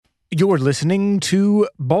You're listening to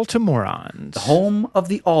Baltimoreans, the home of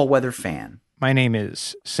the all-weather fan. My name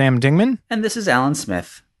is Sam Dingman. And this is Alan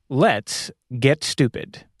Smith. Let's get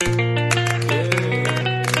stupid.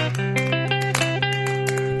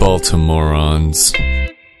 Baltimoreans.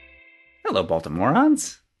 Hello,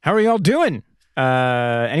 Baltimoreans. How are y'all doing?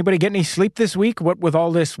 Anybody get any sleep this week? What with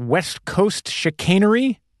all this West Coast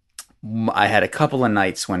chicanery? I had a couple of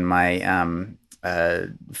nights when my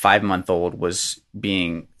 5-month-old was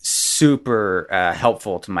being super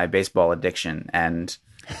helpful to my baseball addiction and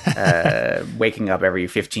waking up every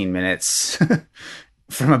 15 minutes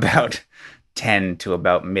from about 10 to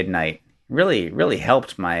about midnight. Really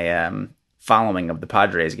helped my following of the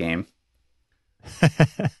Padres game.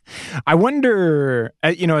 I wonder,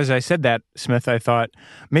 as I said that, Smith, I thought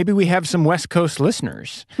maybe we have some West Coast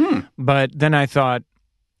listeners. But then I thought,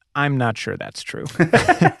 I'm not sure that's true.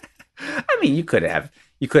 I mean, you could have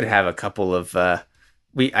a couple of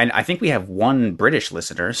I think we have one British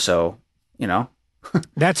listener, so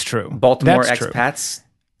that's true. Baltimore expats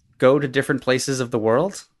go to different places of the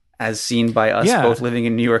world, as seen by us both living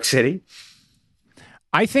in New York City.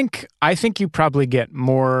 I think you probably get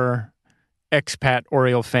more expat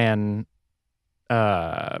Oriole fan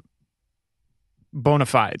bona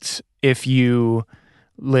fides if you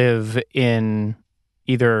live in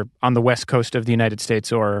either on the west coast of the United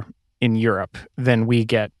States or in Europe than we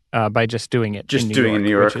get by just doing it in New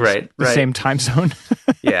York, right? The same time zone.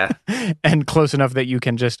 Yeah. And close enough that you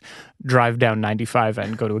can just drive down 95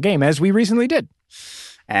 and go to a game, as we recently did.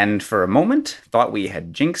 And for a moment, thought we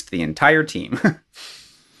had jinxed the entire team.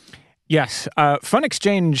 Yes. Fun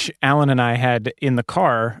exchange Alan and I had in the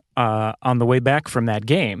car on the way back from that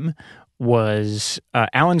game was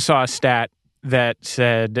Alan saw a stat that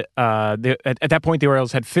said at that point the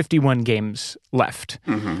Orioles had 51 games left.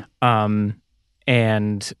 Mm-hmm.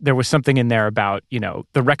 And there was something in there about,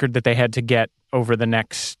 the record that they had to get over the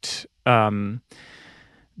next 51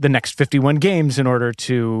 games in order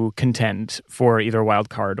to contend for either a wild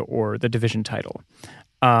card or the division title.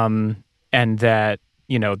 And that,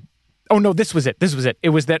 oh no, this was it. It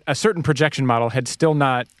was that a certain projection model had still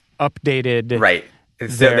not updated. Right.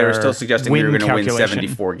 They were still suggesting we were going to win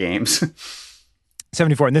 74 games.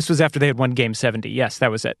 74, and this was after they had won game 70. Yes, that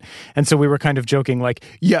was it. And so we were kind of joking like,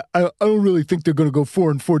 I don't really think they're going to go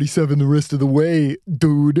 4-47 the rest of the way,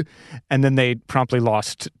 dude. And then they promptly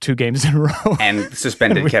lost 2 games in a row. And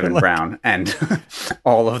suspended Kevin Brown and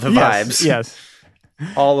all of the vibes. Yes.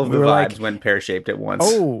 All of the vibes went pear-shaped at once.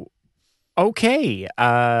 Oh, okay.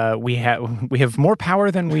 We have more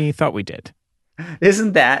power than we thought we did.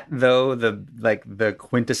 Isn't that, though, the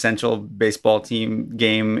quintessential baseball team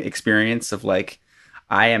game experience of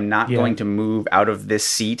I am not going to move out of this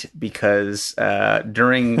seat because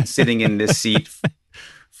during sitting in this seat,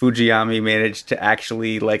 Fujiyami managed to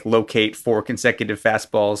actually locate 4 consecutive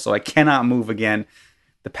fastballs, so I cannot move again.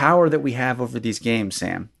 The power that we have over these games,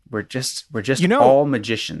 Sam, we're just all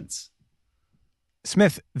magicians.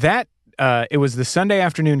 Smith, that it was the Sunday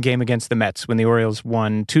afternoon game against the Mets when the Orioles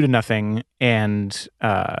won 2-0 and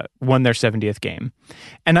won their 70th game.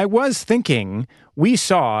 And I was thinking we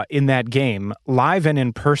saw in that game, live and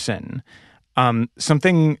in person,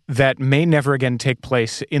 something that may never again take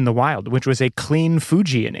place in the wild, which was a clean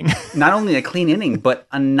Fuji inning. Not only a clean inning, but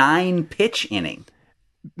a 9-pitch inning.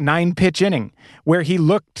 9-pitch inning, where he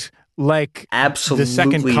looked like absolutely the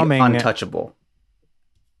second coming, untouchable.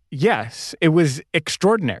 Yes, it was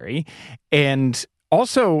extraordinary. And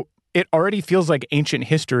also, it already feels like ancient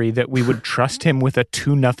history that we would trust him with a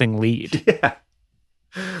 2-0 lead. Yeah.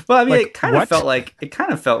 Well, I mean, it kind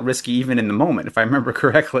of felt risky even in the moment, if I remember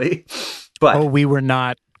correctly. But we were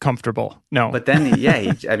not comfortable. No. But then,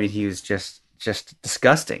 he was just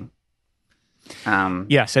disgusting.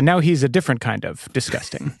 Yes, and now he's a different kind of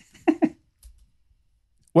disgusting.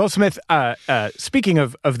 Well, Smith, speaking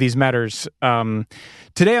of these matters,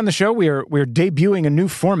 today on the show we're debuting a new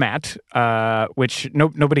format, which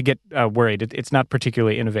nobody get worried. It's not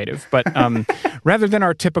particularly innovative, but rather than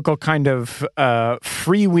our typical kind of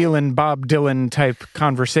freewheeling Bob Dylan type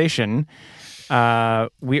conversation,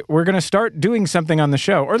 we're going to start doing something on the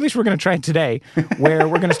show, or at least we're going to try it today, where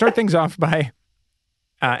we're going to start things off by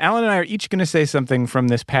Alan and I are each going to say something from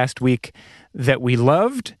this past week that we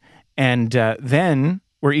loved, and then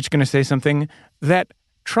we're each going to say something that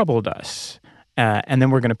troubled us. And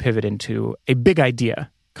then we're going to pivot into a big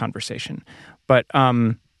idea conversation. But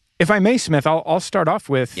if I may, Smith, I'll start off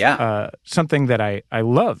with something that I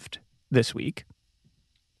loved this week,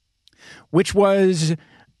 which was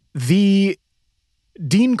the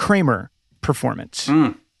Dean Kremer performance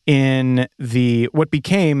in what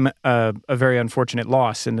became a very unfortunate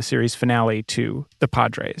loss in the series finale to the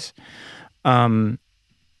Padres.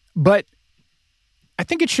 But I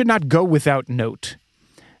think it should not go without note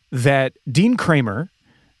that Dean Kremer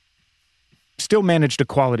still managed a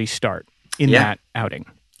quality start in that outing.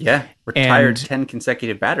 Yeah, retired 10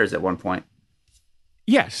 consecutive batters at one point.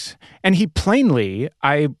 Yes, and he plainly,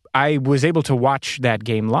 I was able to watch that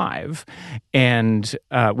game live, and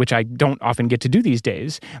which I don't often get to do these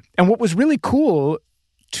days. And what was really cool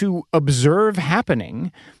to observe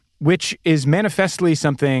happening, which is manifestly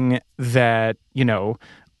something that,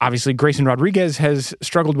 obviously Grayson Rodriguez has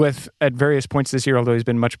struggled with at various points this year, although he's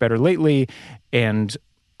been much better lately, and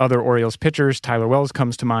other Orioles pitchers, Tyler Wells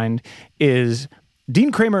comes to mind, is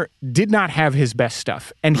Dean Kremer did not have his best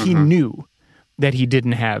stuff, and he knew that he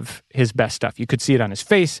didn't have his best stuff. You could see it on his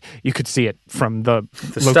face. You could see it from the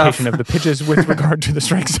location of the pitches with regard to the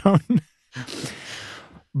strike zone.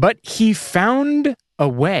 But he found a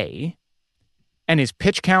way, and his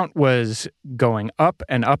pitch count was going up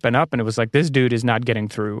and up and up, and it was like, this dude is not getting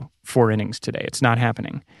through 4 innings today. It's not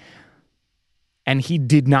happening. And he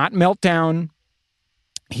did not melt down.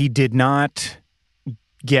 He did not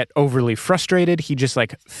get overly frustrated. He just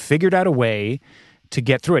figured out a way to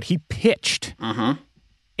get through it. He pitched.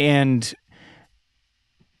 And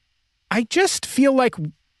I just feel like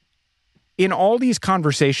in all these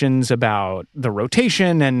conversations about the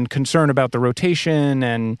rotation and concern about the rotation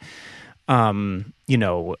and,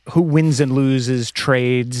 who wins and loses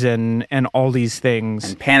trades and all these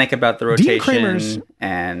things. And panic about the rotation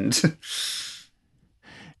and...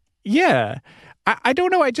 Yeah. I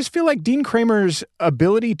don't know. I just feel like Dean Kremer's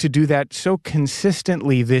ability to do that so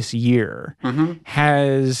consistently this year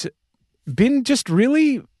has been just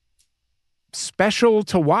really special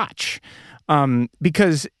to watch,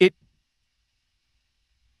 because in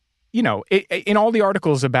all the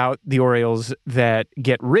articles about the Orioles that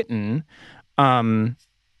get written, everybody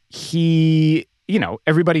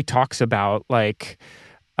talks about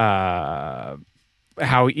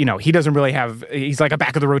how, he doesn't really have, he's like a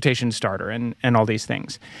back of the rotation starter and all these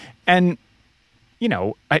things. And,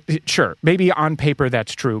 sure, maybe on paper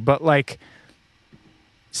that's true, but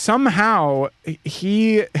somehow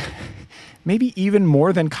he, maybe even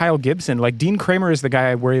more than Kyle Gibson, Dean Kremer is the guy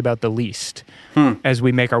I worry about the least as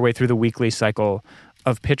we make our way through the weekly cycle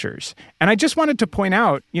of pitchers. And I just wanted to point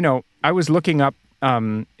out, I was looking up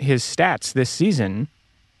his stats this season.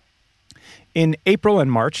 In April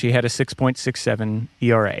and March, he had a 6.67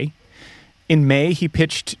 ERA. In May, he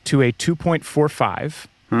pitched to a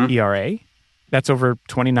 2.45 ERA. That's over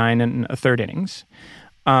 29 and a third innings.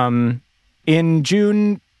 In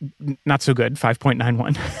June, not so good,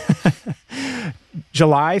 5.91.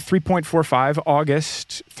 July, 3.45.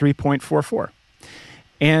 August, 3.44.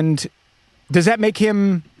 And does that make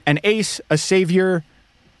him an ace, a savior?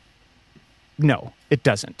 No, it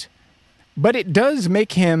doesn't. But it does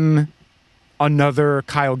make him another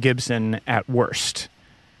Kyle Gibson at worst,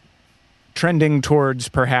 trending towards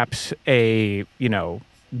perhaps a,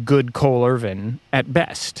 good Cole Irvin at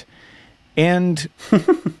best. And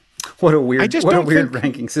what a weird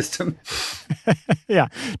ranking system. Yeah.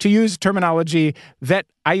 To use terminology that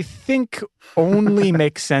I think only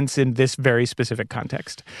makes sense in this very specific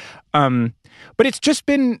context. But it's just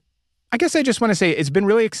been, I guess I just want to say it's been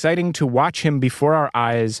really exciting to watch him before our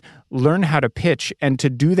eyes learn how to pitch and to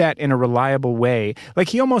do that in a reliable way.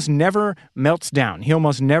 He almost never melts down. He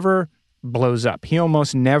almost never blows up. He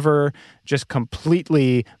almost never just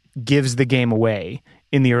completely gives the game away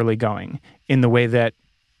in the early going in the way that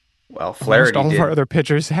Flaherty all of our other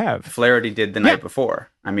pitchers have. Flaherty did the night before.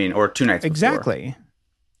 Or 2 nights before.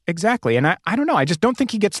 Exactly. And I don't know. I just don't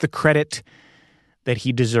think he gets the credit that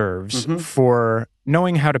he deserves for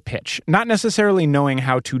knowing how to pitch, not necessarily knowing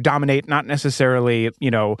how to dominate, not necessarily,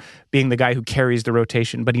 being the guy who carries the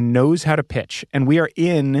rotation, but he knows how to pitch. And we are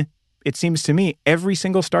in, it seems to me, every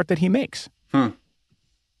single start that he makes. I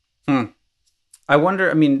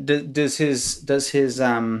wonder, does his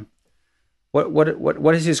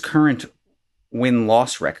what is his current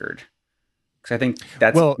win-loss record? Because I think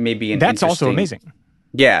that's maybe that's also amazing.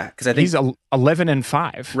 Yeah, because I think he's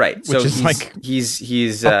 11-5, right? Which so is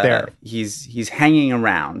he's up there. He's hanging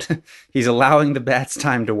around. He's allowing the bats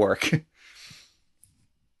time to work.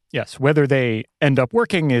 Yes, whether they end up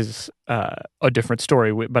working is a different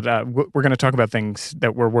story. But we're going to talk about things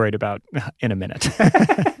that we're worried about in a minute.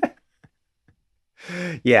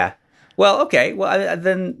 Yeah. Well, okay. Well,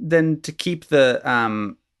 then to keep the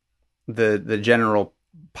general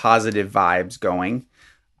positive vibes going,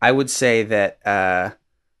 I would say that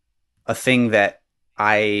a thing that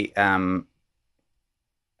I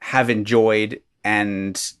have enjoyed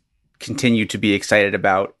and continue to be excited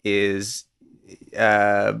about is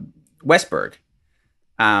Westberg.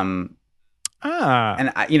 And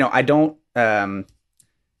I don't.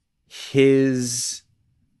 His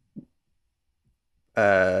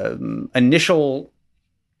initial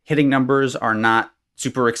hitting numbers are not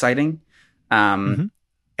super exciting,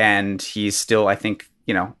 and he's still, I think,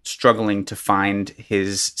 struggling to find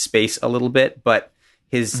his space a little bit, but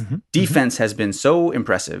his defense has been so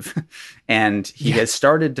impressive, and he has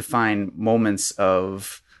started to find moments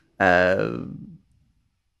of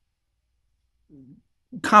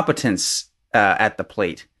competence at the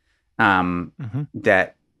plate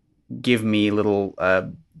that give me little,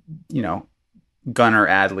 Gunnar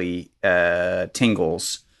Adley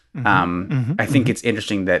tingles. I think it's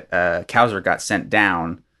interesting that Kauser got sent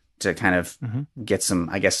down to kind of get some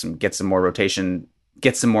more rotation,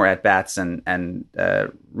 get some more at bats, and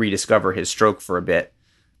rediscover his stroke for a bit.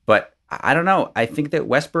 But I don't know. I think that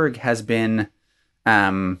Westberg has been,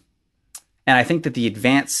 and I think that the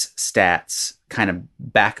advanced stats kind of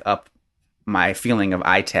back up my feeling of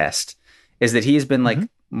eye test, is that he has been like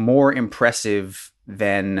more impressive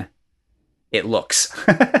than it looks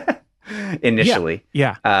initially.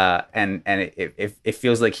 And it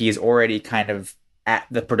feels like he is already kind of at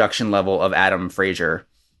the production level of Adam Frazier,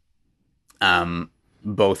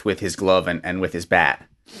 both with his glove and with his bat.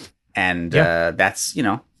 And that's,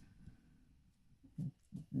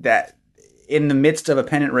 that in the midst of a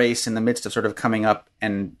pennant race, in the midst of sort of coming up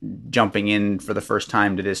and jumping in for the first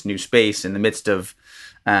time to this new space, in the midst of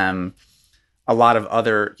a lot of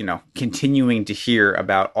other, continuing to hear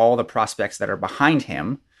about all the prospects that are behind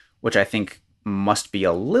him, which I think must be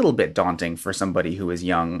a little bit daunting for somebody who is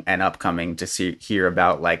young and upcoming to hear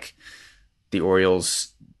about, like, the Orioles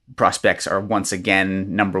prospects are once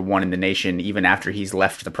again number one in the nation, even after he's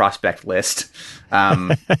left the prospect list.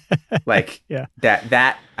 That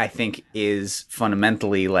I think is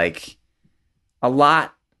fundamentally like a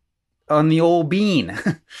lot on the old bean.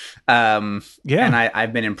 And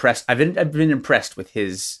I've been impressed. I've been impressed with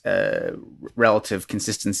his relative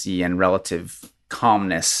consistency and relative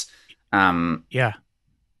calmness. And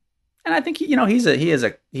I think he is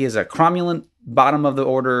a cromulent bottom of the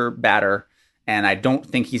order batter, and I don't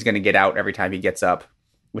think he's going to get out every time he gets up,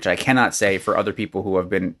 which I cannot say for other people who have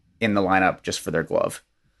been in the lineup just for their glove.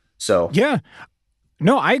 So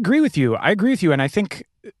no, I agree with you. And I think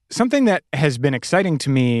something that has been exciting to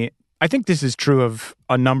me, I think this is true of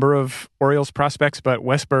a number of Orioles prospects, but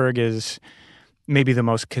Westberg is maybe the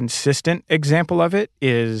most consistent example of it,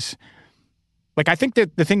 is, like, I think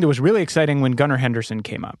that the thing that was really exciting when Gunnar Henderson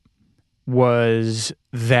came up was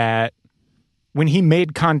that when he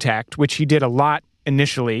made contact, which he did a lot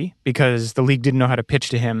initially because the league didn't know how to pitch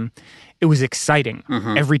to him, it was exciting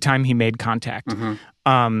every time he made contact.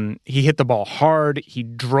 He hit the ball hard. He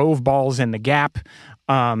drove balls in the gap.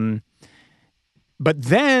 But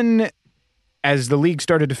then as the league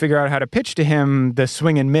started to figure out how to pitch to him, the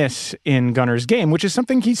swing and miss in Gunnar's game, which is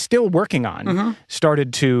something he's still working on,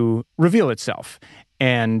 started to reveal itself.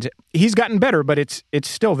 And he's gotten better, but it's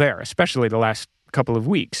still there, especially the last couple of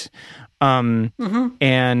weeks.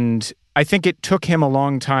 And I think it took him a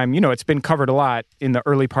long time. It's been covered a lot in the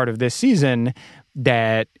early part of this season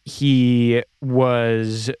that he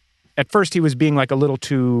was, at first he was being like a little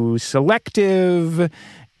too selective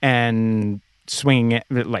and swinging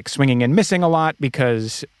and missing a lot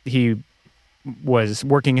because he was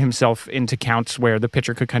working himself into counts where the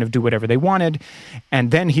pitcher could kind of do whatever they wanted.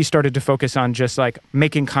 And then he started to focus on just like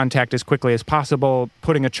making contact as quickly as possible,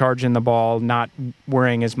 putting a charge in the ball, not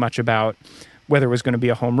worrying as much about whether it was going to be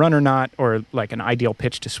a home run or not, or like an ideal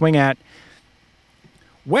pitch to swing at.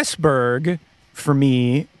 Westberg, for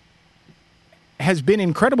me, has been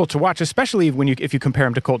incredible to watch, especially if you compare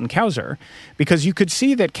him to Colton Cowser, because you could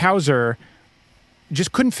see that Cowser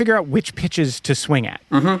just couldn't figure out which pitches to swing at.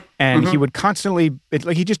 And he would constantly,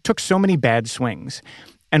 he just took so many bad swings.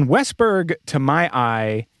 And Westberg, to my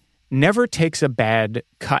eye, never takes a bad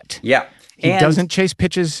cut. Yeah. He doesn't chase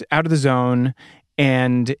pitches out of the zone,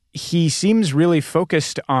 and he seems really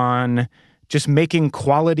focused on just making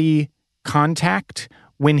quality contact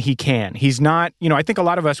when he can. He's not, I think a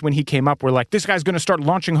lot of us, when he came up, were like, this guy's going to start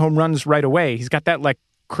launching home runs right away. He's got that like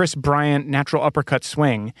Chris Bryant natural uppercut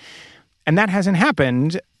swing. And that hasn't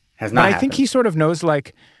happened. Has not but I happened. think he sort of knows,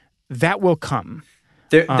 like, that will come.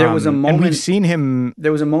 There was a moment. And we've seen him.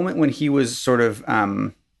 There was a moment when he was sort of,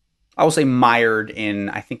 I will say, mired in,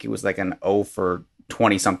 I think it was like an 0 for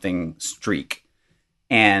 20-something streak.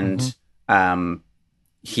 And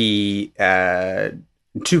he, 2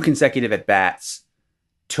 consecutive at-bats,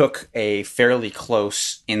 took a fairly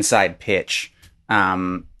close inside pitch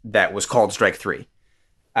that was called strike 3.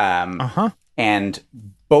 And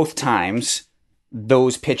both times,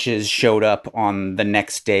 those pitches showed up on the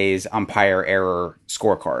next day's umpire error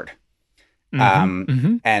scorecard.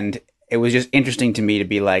 And it was just interesting to me to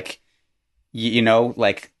be like,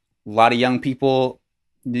 like a lot of young people,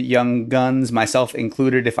 young guns, myself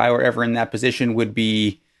included, if I were ever in that position, would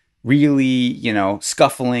be really,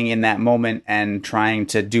 scuffling in that moment and trying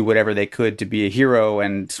to do whatever they could to be a hero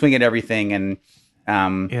and swing at everything and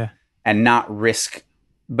not risk.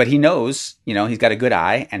 But he knows, he's got a good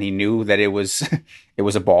eye, and he knew that it was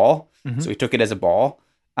a ball, so he took it as a ball,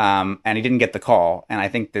 and he didn't get the call. And I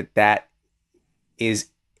think that is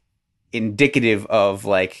indicative of,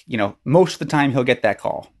 like, most of the time he'll get that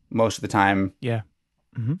call. Most of the time, he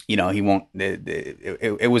won't.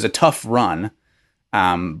 It was a tough run,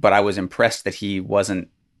 but I was impressed that he wasn't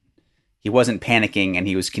panicking, and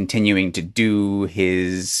he was continuing to do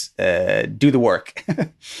the work.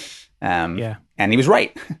 And he was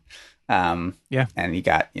right. And he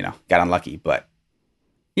got unlucky, but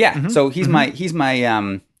so he's my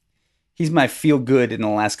feel good in the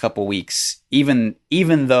last couple weeks, even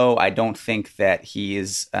though I don't think that he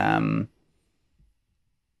is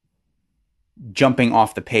jumping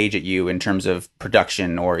off the page at you in terms of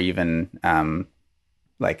production or even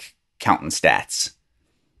like counting stats.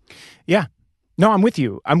 Yeah. No, I'm with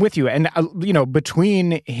you. And,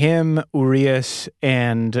 between him, Urias,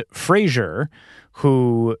 and Frazier,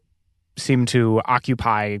 who seem to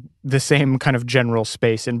occupy the same kind of general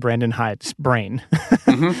space in Brandon Hyde's brain,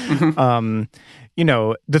 the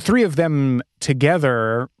three of them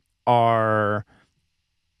together are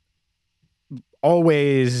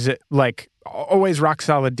always rock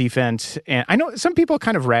solid defense. And I know some people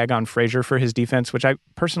kind of rag on Frazier for his defense, which I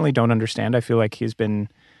personally don't understand. I feel like he's been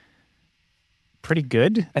pretty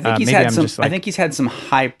good. I think he's had some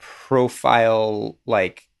high profile,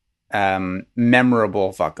 like,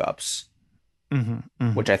 memorable fuck ups,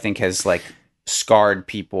 which I think has, like, scarred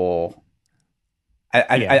people.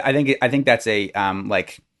 I think that's a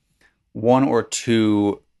like one or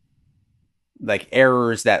two, like,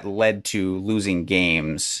 errors that led to losing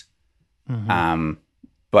games.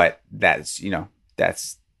 But that's the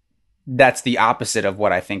opposite of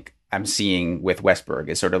what I think I'm seeing with Westberg.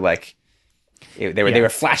 Is sort of like they were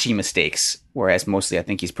flashy mistakes, whereas mostly I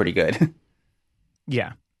think he's pretty good.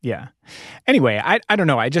 Yeah. Anyway, I don't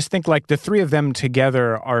know. I just think, like, the three of them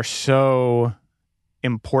together are so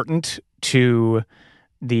important to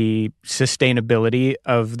the sustainability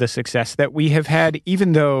of the success that we have had,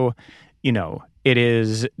 even though, it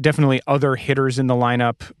is definitely other hitters in the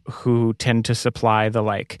lineup who tend to supply the,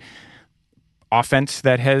 like, offense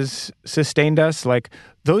that has sustained us. Like,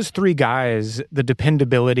 those three guys, the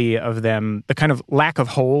dependability of them, the kind of lack of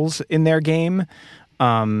holes in their game,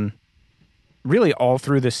 really all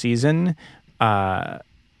through the season, I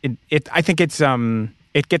think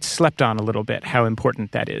it gets slept on a little bit how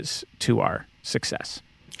important that is to our success.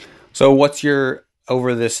 So what's your,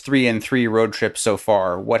 over this 3-3 road trip so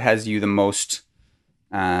far, what has you the most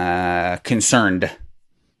concerned?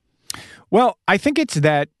 Well, I think it's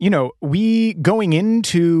that, we going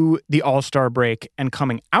into the All-Star break and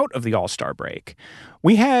coming out of the All-Star break,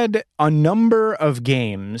 we had a number of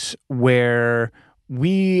games where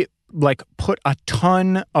we, like, put a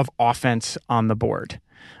ton of offense on the board.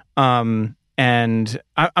 And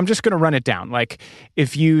I'm just going to run it down. Like,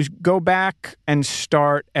 if you go back and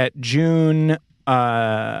start at June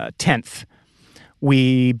 10th,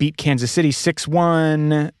 we beat Kansas City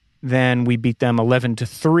 6-1. Then we beat them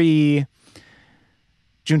 11-3.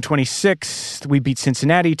 June 26th, we beat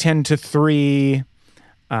Cincinnati 10-3.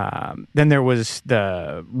 Then there was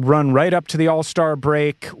the run right up to the All-Star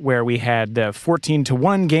break where we had the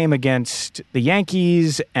 14-1 game against the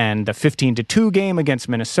Yankees and the 15-2 game against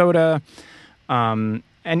Minnesota. And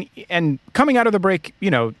coming out of the break,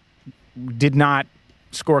 did not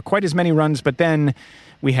score quite as many runs, but then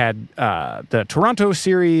we had the Toronto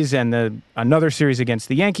series and another series against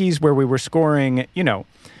the Yankees where we were scoring,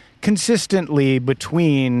 consistently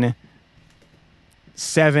between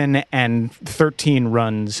 7 and 13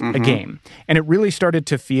 runs a game. And it really started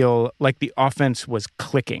to feel like the offense was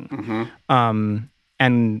clicking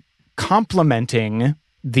and complementing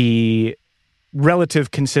the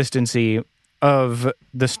relative consistency of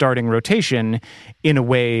the starting rotation in a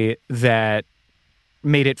way that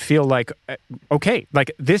made it feel like, okay,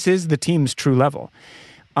 like, this is the team's true level.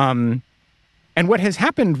 And what has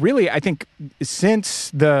happened really, I think, since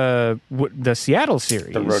the Seattle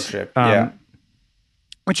series, the road trip,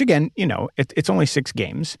 which again, it's only 6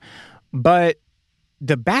 games, but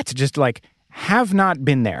the bats just, like, have not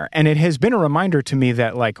been there. And it has been a reminder to me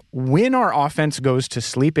that, like, when our offense goes to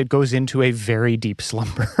sleep, it goes into a very deep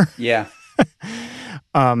slumber. Yeah.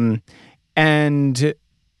 And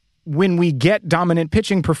when we get dominant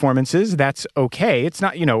pitching performances, that's okay. It's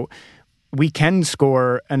not, we can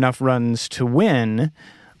score enough runs to win.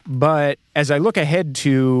 But as I look ahead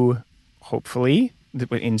to, hopefully,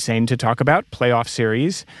 insane to talk about, playoff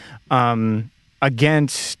series,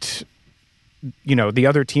 against, the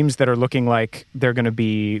other teams that are looking like they're going to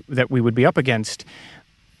be, that we would be up against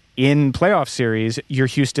in playoff series, your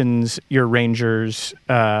Houstons, your Rangers,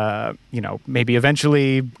 maybe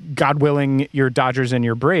eventually, God willing, your Dodgers and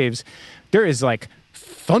your Braves, there is like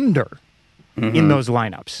thunder in those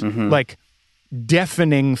lineups, like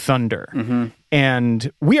deafening thunder.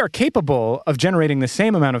 And we are capable of generating the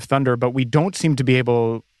same amount of thunder, but we don't seem to be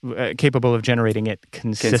capable of generating it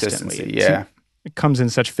consistently. Consistency, yeah. It comes in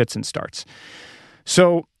such fits and starts.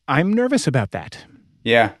 So I'm nervous about that.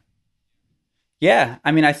 Yeah. Yeah.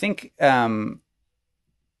 I mean, I think I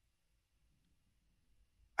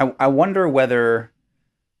wonder whether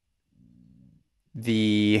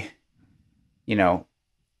the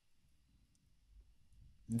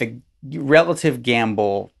relative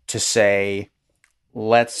gamble to say,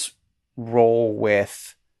 let's roll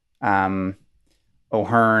with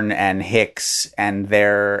O'Hearn and Hicks and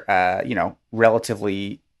their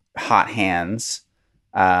relatively hot hands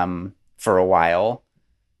for a while,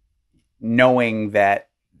 knowing that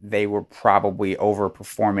they were probably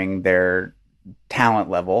overperforming their talent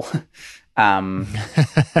level,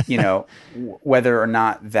 whether or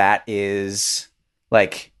not that is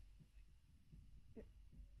like,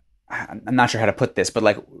 I'm not sure how to put this, but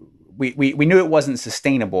like we knew it wasn't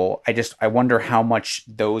sustainable. I wonder how much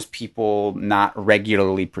those people not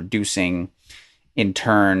regularly producing in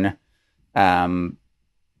turn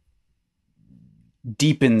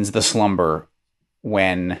deepens the slumber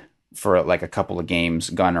when, for like a couple of games,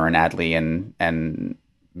 Gunnar and Adley and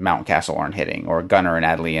Mountcastle aren't hitting, or Gunnar and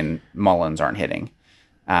Adley and Mullins aren't hitting.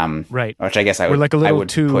 Right. Which I guess I We're would, like a little I would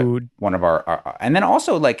put one of our, and then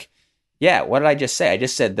also like, yeah, what did I just say? I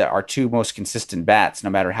just said that our two most consistent bats,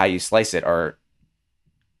 no matter how you slice it, are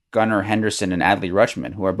Gunnar Henderson and Adley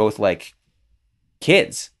Rutschman, who are both like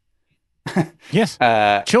kids. Yes.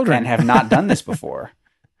 Children. And have not done this before.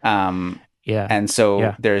 Yeah. And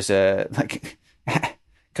so there's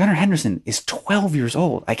Gunnar Henderson is 12 years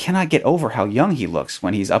old. I cannot get over how young he looks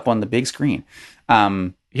when he's up on the big screen.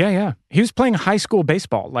 Yeah. He was playing high school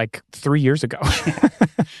baseball like 3 years ago.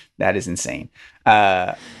 That is insane.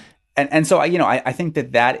 And so, I think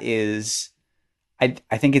that is,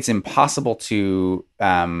 I think it's impossible to,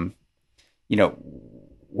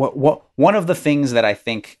 what one of the things that I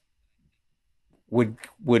think would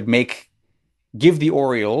give the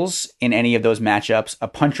Orioles in any of those matchups a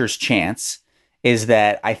puncher's chance is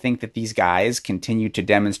that I think that these guys continue to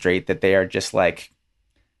demonstrate that they are just like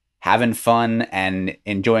having fun and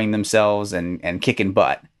enjoying themselves and kicking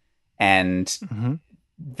butt, and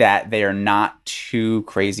that they are not too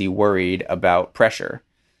crazy worried about pressure.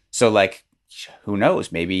 So like, who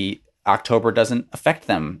knows, maybe October doesn't affect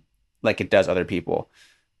them like it does other people.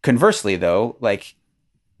 Conversely though, like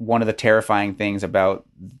one of the terrifying things about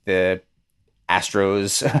the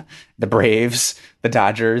Astros, the Braves, the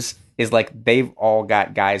Dodgers is like they've all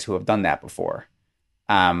got guys who have done that before.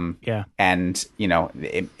 And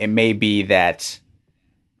it may be that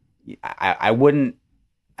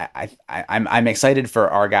I'm excited for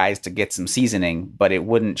our guys to get some seasoning, but it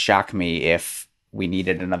wouldn't shock me if we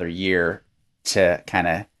needed another year to kind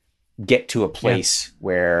of get to a place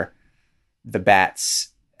where the bats,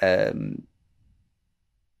 had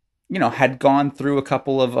gone through a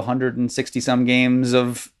couple of 160 some games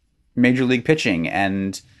of major league pitching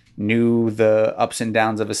and knew the ups and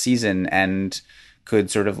downs of a season and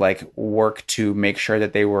could sort of like work to make sure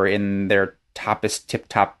that they were in their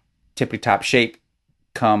tippy top shape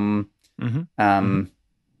come playoff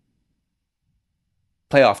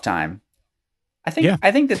time. I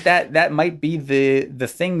think that might be the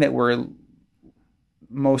thing that we're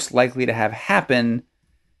most likely to have happen,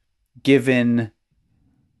 given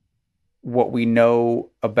what we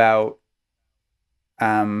know about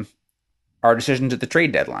our decisions at the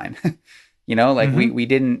trade deadline. We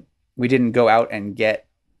didn't go out and get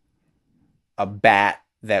a bat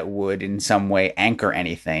that would in some way anchor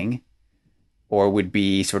anything, or would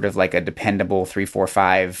be sort of like a dependable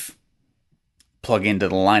 3-4-5 plug into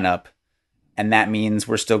the lineup. And that means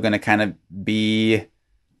we're still going to kind of be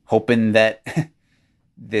hoping that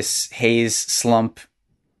this Hayes slump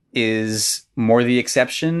is more the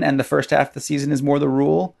exception and the first half of the season is more the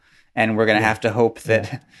rule. And we're going to have to hope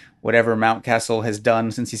that whatever Mountcastle has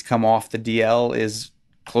done since he's come off the DL is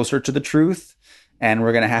closer to the truth. And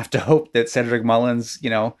we're going to have to hope that Cedric Mullins, he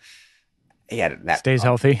had that stays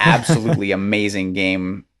healthy. Absolutely amazing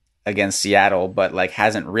game against Seattle, but like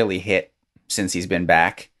hasn't really hit since he's been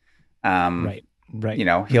back. Right.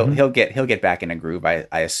 He'll get back in a groove, I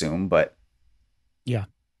assume, but yeah.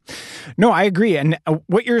 No, I agree. And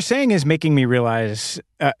what you're saying is making me realize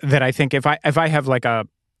that I think if I have like a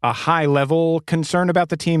high level concern about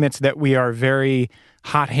the team, it's that we are very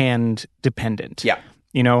hot hand dependent. Yeah.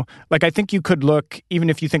 Like I think you could look, even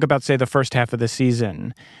if you think about, say, the first half of the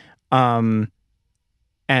season, and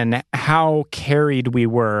how carried we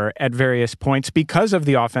were at various points because of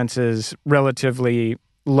the offense's relatively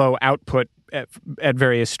low output at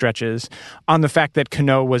various stretches, on the fact that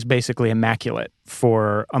Cano was basically immaculate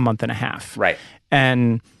for a month and a half. Right.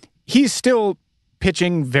 And he's still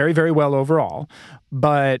pitching very, very well overall,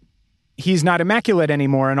 but he's not immaculate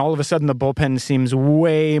anymore, and all of a sudden the bullpen seems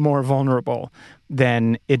way more vulnerable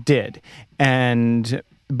than it did. And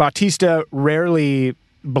Bautista rarely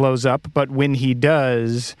blows up, but when he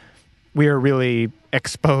does, we are really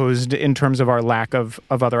exposed in terms of our lack of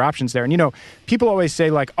other options there. And, people always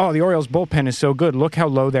say, like, oh, the Orioles bullpen is so good. Look how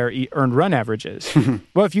low their earned run average is.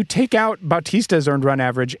 Well, if you take out Bautista's earned run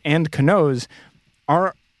average and Cano's,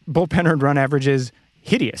 our bullpen earned run average is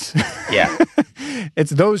hideous. Yeah.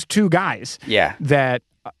 It's those two guys that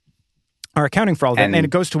are accounting for all that. And it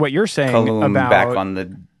goes to what you're saying Kalum about back on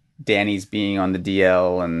the Danny's being on the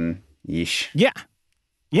DL and yeesh. Yeah.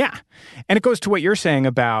 Yeah. And it goes to what you're saying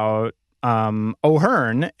about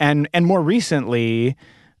O'Hearn and more recently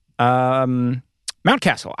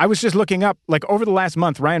Mountcastle. I was just looking up, like, over the last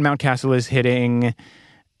month, Ryan Mountcastle is hitting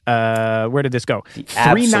where did this go?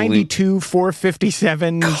 392,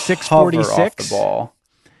 457, 646 off the ball.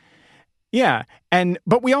 Yeah.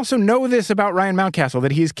 But we also know this about Ryan Mountcastle,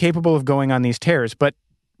 that he's capable of going on these tears. But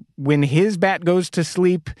when his bat goes to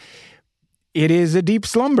sleep, it is a deep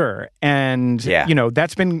slumber. And,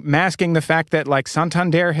 that's been masking the fact that, like,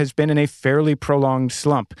 Santander has been in a fairly prolonged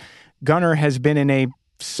slump. Gunnar has been in a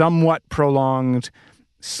somewhat prolonged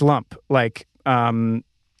slump. Like, and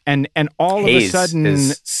all Hayes of a sudden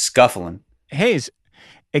is scuffling. Hayes,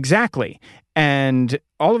 exactly. And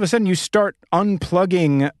all of a sudden you start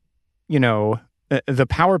unplugging, the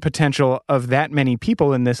power potential of that many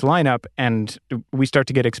people in this lineup, and we start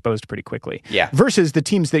to get exposed pretty quickly. Yeah. Versus the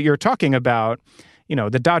teams that you're talking about,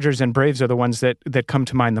 the Dodgers and Braves are the ones that come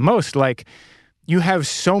to mind the most. Like, you have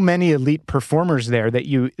so many elite performers there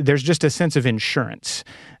that there's just a sense of insurance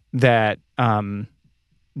that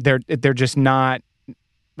they're just not.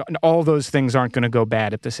 All those things aren't going to go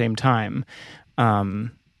bad at the same time. So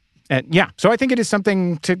I think it is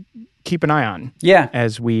something to keep an eye on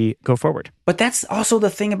as we go forward. But that's also the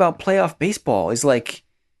thing about playoff baseball is, like,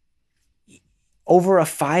 over a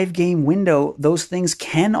 5-game window, those things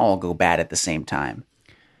can all go bad at the same time.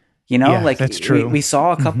 Like, that's true. We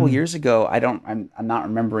saw a couple years ago, I'm not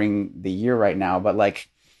remembering the year right now, but like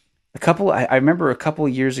I remember a couple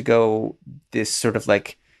years ago, this sort of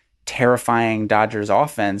like terrifying Dodgers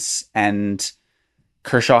offense, and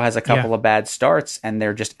Kershaw has a couple of bad starts and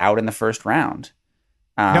they're just out in the first round.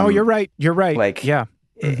 No, you're right. Like,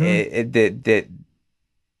 the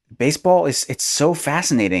baseball it's so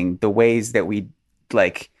fascinating, the ways that we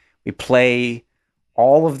play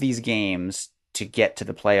all of these games to get to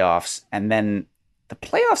the playoffs, and then the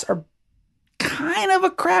playoffs are kind of a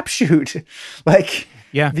crapshoot,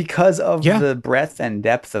 because of the breadth and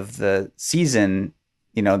depth of the season.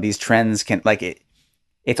 These trends can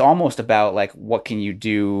it's almost about like, what can you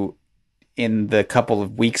do in the couple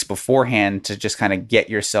of weeks beforehand to just kind of get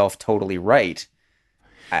yourself totally right.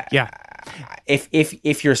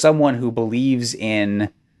 If you're someone who believes in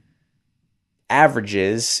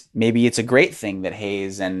averages, maybe it's a great thing that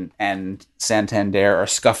Hayes and Santander are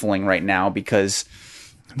scuffling right now, because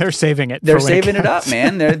they're saving it. They're saving it up,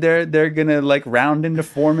 man. They're gonna like round into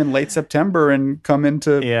form in late September and come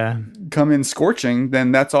in scorching.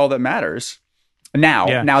 Then that's all that matters. Now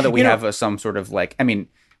that we have some sort of like, I mean,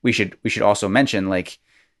 we should also mention, like,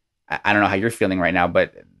 I don't know how you're feeling right now,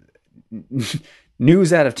 but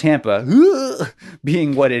news out of Tampa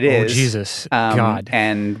being what it is. Oh, Jesus. God.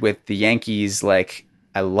 And with the Yankees, like,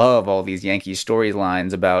 I love all these Yankees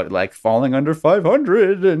storylines about like falling under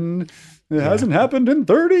 500 and it hasn't happened in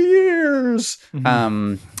 30 years.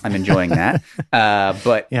 I'm enjoying that.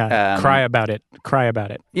 But cry about it.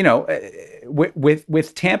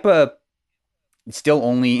 With Tampa, it's still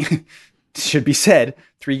only should be said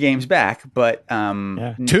 3 games back, but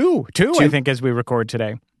two, I think, as we record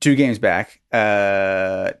today. 2 games back.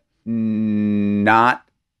 Not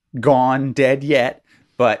gone, dead yet,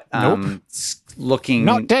 but Nope. looking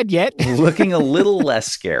Not dead yet. looking a little less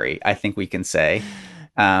scary, I think we can say,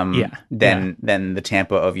 than the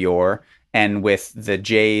Tampa of yore. And with the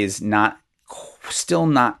Jays still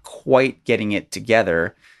not quite getting it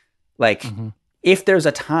together, like if there's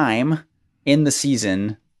a time in the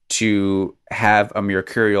season to have a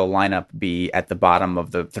mercurial lineup be at the bottom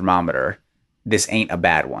of the thermometer, this ain't a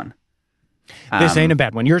bad one. This ain't a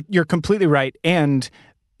bad one. You're completely right. And,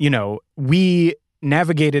 we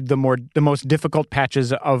navigated the most difficult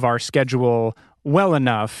patches of our schedule well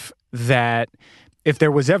enough that if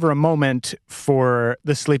there was ever a moment for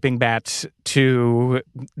the Sleeping Bats to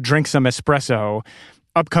drink some espresso,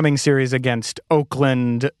 upcoming series against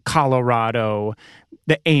Oakland, Colorado,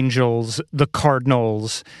 the Angels, the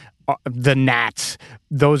Cardinals, the Nats,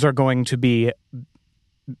 those are going to be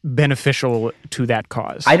beneficial to that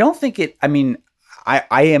cause. I don't think it. I mean, I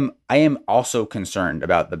am also concerned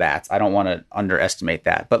about the bats. I don't want to underestimate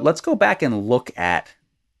that. But let's go back and look at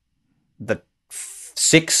the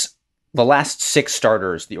last 6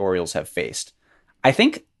 starters the Orioles have faced. I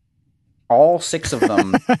think all 6 of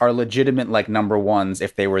them are legitimate like number ones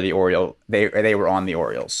if they were the Orioles. They were on the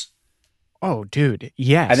Orioles. Oh, dude,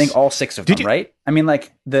 yes. I think all 6 of them, right? I mean,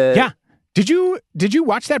 like Yeah. Did you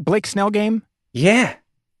watch that Blake Snell game? Yeah.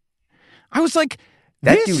 I was like,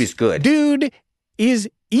 that dude is good. Dude is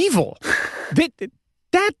evil.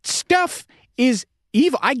 that stuff is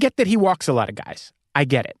evil. I get that he walks a lot of guys. I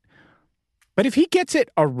get it. But if he gets it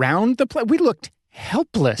around the play, we looked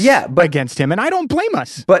helpless against him, and I don't blame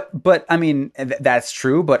us. But I mean, that's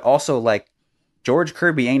true. But also, like, George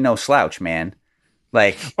Kirby ain't no slouch, man.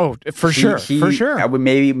 Like, oh, for sure.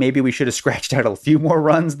 Maybe we should have scratched out a few more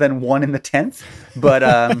runs than 1 in the 10th.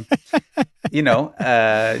 But you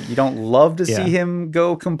don't love to see him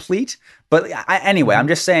go complete. But anyway, I'm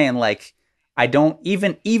just saying, like, I don't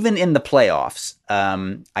even in the playoffs.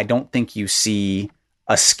 I don't think you see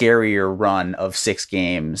a scarier run of 6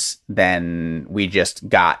 games than we just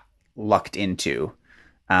got lucked into.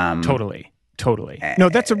 Totally. No,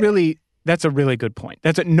 that's a really good point.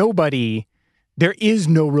 There is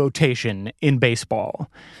no rotation in baseball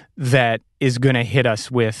that is going to hit us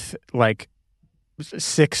with like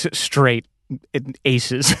 6 straight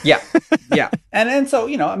aces. Yeah. And so,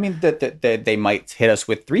 I mean, they might hit us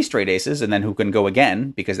with 3 straight aces, and then who can go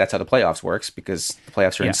again, because that's how the playoffs works, because the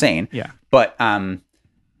playoffs are insane. Yeah. But I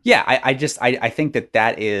think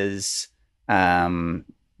that is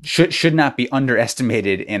should not be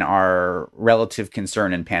underestimated in our relative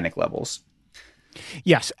concern and panic levels.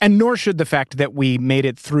 Yes, and nor should the fact that we made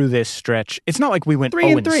it through this stretch. It's not like we went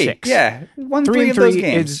 0-6. Yeah, 1-3 of those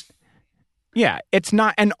games. It's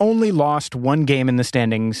not, and only lost 1 game in the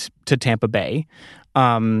standings to Tampa Bay,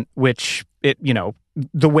 which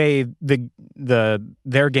the way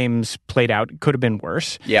their games played out could have been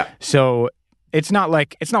worse. Yeah. So it's not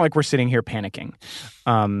like we're sitting here panicking.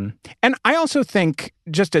 And I also think,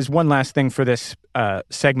 just as one last thing for this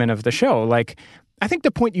segment of the show, like, I think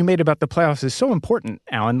the point you made about the playoffs is so important,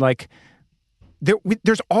 Alan. Like,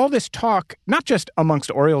 there's all this talk, not just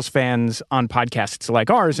amongst Orioles fans on podcasts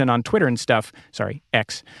like ours and on Twitter and stuff. Sorry,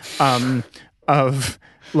 X. Of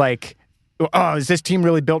like, oh, is this team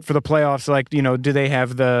really built for the playoffs? Like, do they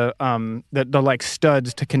have the like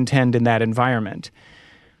studs to contend in that environment?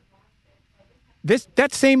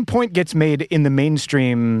 That same point gets made in the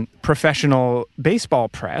mainstream professional baseball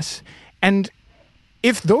press, and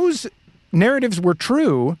if those narratives were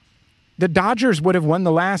true, the Dodgers would have won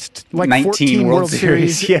the last 14 World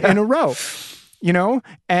Series in a row,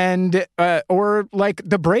 and or like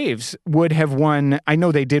the Braves would have won. I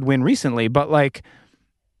know they did win recently, but like,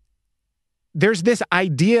 there's this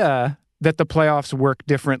idea that the playoffs work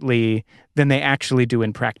differently than they actually do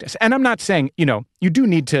in practice. And I'm not saying, you do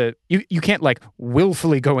need to, you can't like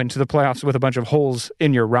willfully go into the playoffs with a bunch of holes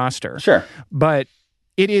in your roster. Sure. But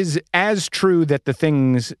it is as true that the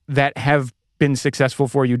things that have been successful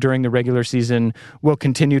for you during the regular season will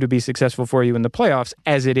continue to be successful for you in the playoffs,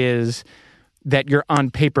 as it is that your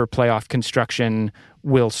on-paper playoff construction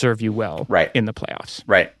will serve you well in the playoffs.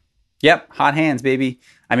 Right. Yep. Hot hands, baby.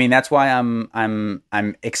 I mean, that's why I'm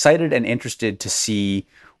excited and interested to see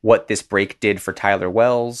what this break did for Tyler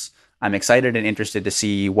Wells. I'm excited and interested to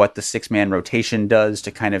see what the 6-man rotation does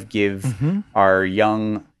to kind of give our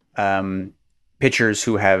young pitchers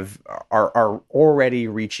who are already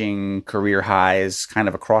reaching career highs kind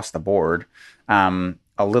of across the board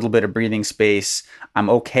a little bit of breathing space. I'm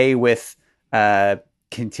okay with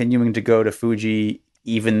continuing to go to Fuji,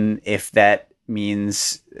 even if that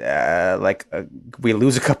means we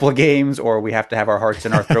lose a couple of games or we have to have our hearts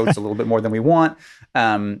in our throats a little bit more than we want.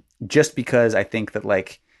 Just because I think that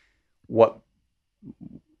like what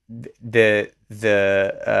the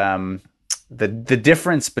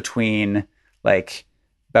difference between like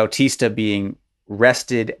Bautista being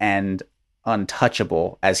rested and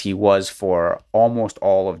untouchable as he was for almost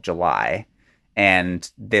all of July, and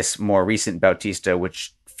this more recent Bautista,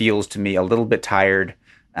 which feels to me a little bit tired,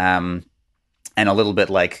 and a little bit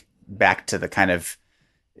like back to the kind of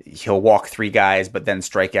he'll walk three guys but then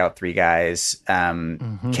strike out three guys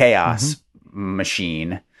chaos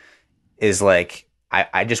machine is like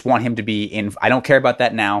I just want him to be in. I don't care about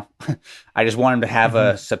that now. I just want him to have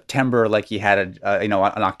a September like he had an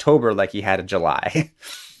October like he had a July.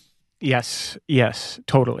 Yes,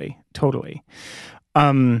 totally.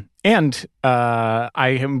 And I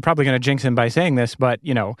am probably going to jinx him by saying this, but,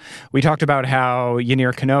 we talked about how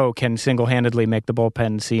Yennier Cano can single-handedly make the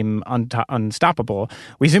bullpen seem unstoppable.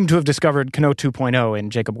 We seem to have discovered Cano 2.0 in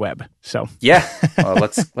Jacob Webb. So yeah, well,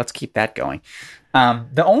 let's keep that going.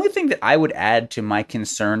 The only thing that I would add to my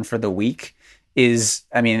concern for the week is,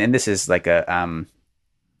 and this is like a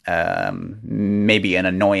maybe an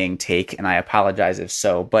annoying take, and I apologize if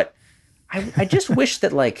so, but I just wish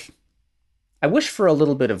that I wish for a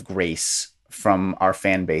little bit of grace from our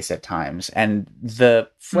fan base at times. And the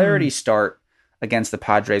Flaherty start against the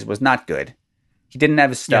Padres was not good. He didn't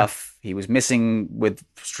have his stuff. Yeah. He was missing with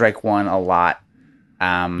strike one a lot.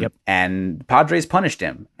 And the Padres punished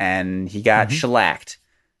him, and he got shellacked.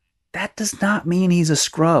 That does not mean he's a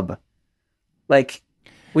scrub. Calm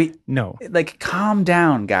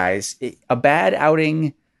down, guys. A bad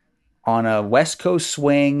outing on a West Coast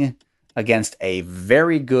swing against a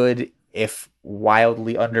very good, if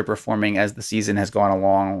wildly underperforming as the season has gone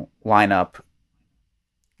along, lineup.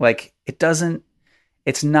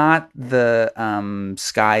 It's not the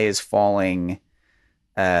sky is falling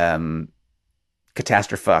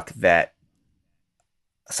catastrophe that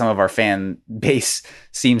some of our fan base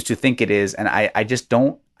seems to think it is. And I just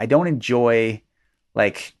don't enjoy,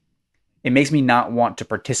 it makes me not want to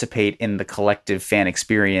participate in the collective fan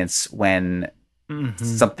experience when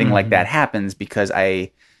something like that happens, because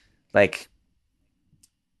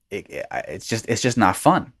it's just not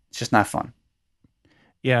fun. It's just not fun.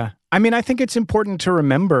 Yeah. I think it's important to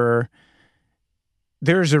remember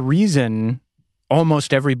there's a reason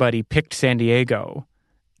almost everybody picked San Diego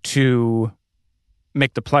to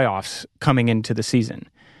make the playoffs coming into the season.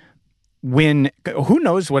 Who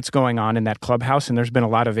knows what's going on in that clubhouse, and there's been a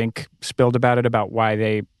lot of ink spilled about it, about why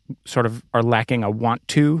they sort of are lacking a want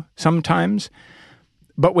to sometimes.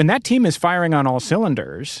 But when that team is firing on all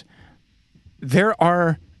cylinders, there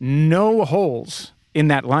are no holes in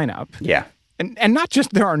that lineup. Yeah. And not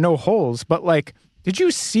just there are no holes, but did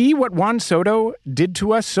you see what Juan Soto did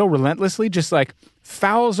to us so relentlessly? Just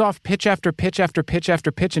fouls off pitch after pitch after pitch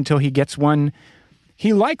after pitch until he gets one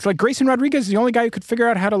he likes. Grayson Rodriguez is the only guy who could figure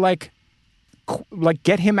out how to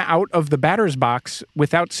get him out of the batter's box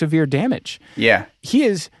without severe damage. Yeah. He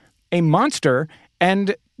is a monster,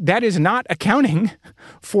 and that is not accounting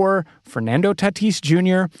for Fernando Tatis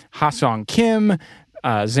Jr., Ha-Sung Kim,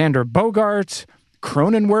 Xander Bogaerts.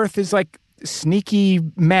 Cronenworth is sneaky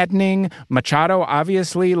maddening. Machado,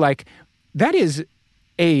 obviously. That is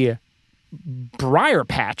a briar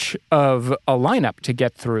patch of a lineup to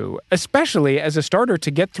get through, especially as a starter to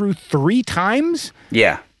get through 3 times.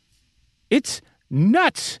 Yeah. It's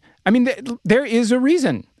nuts. There is a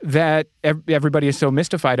reason that everybody is so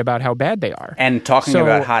mystified about how bad they are. And talking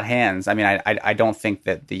about hot hands, I don't think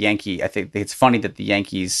that I think it's funny that the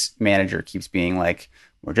Yankees manager keeps being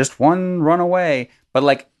we're just one run away.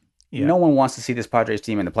 But no one wants to see this Padres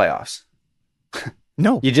team in the playoffs.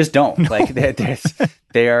 No. You just don't. No.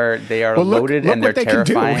 They are well, loaded and they're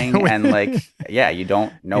terrifying. And you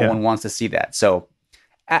don't, one wants to see that. So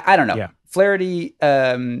I don't know. Yeah. Flaherty,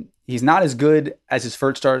 he's not as good as his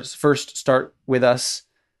first start with us.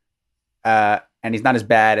 And he's not as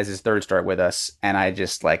bad as his third start with us. And I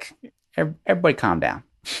just everybody calm down.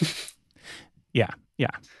 Yeah.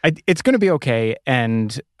 It's going to be okay.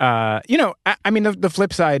 And, the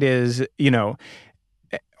flip side is,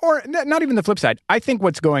 or not even the flip side. I think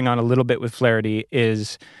what's going on a little bit with Flaherty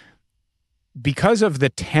is because of the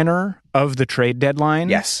tenor of the trade deadline.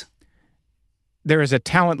 Yes. There is a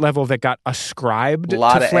talent level that got ascribed to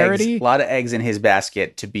Flaherty. A lot of eggs in his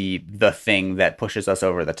basket to be the thing that pushes us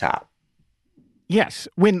over the top. Yes.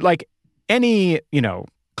 When any,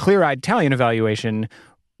 clear-eyed talent evaluation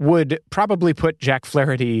would probably put Jack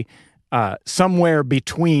Flaherty somewhere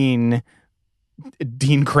between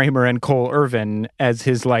Dean Kremer and Cole Irvin as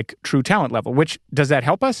his true talent level. Which, does that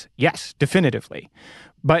help us? Yes, definitively.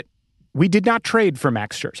 But we did not trade for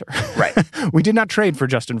Max Scherzer. Right. We did not trade for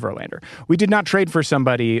Justin Verlander. We did not trade for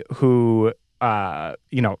somebody who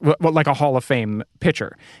like a Hall of Fame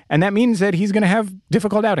pitcher. And that means that he's going to have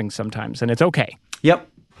difficult outings sometimes, and it's okay. Yep.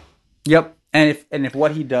 And if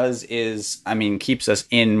what he does is, keeps us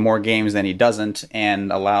in more games than he doesn't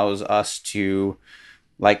and allows us to,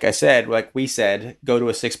 like we said, go to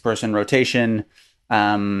a 6-person rotation,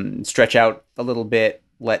 stretch out a little bit,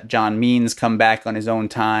 let John Means come back on his own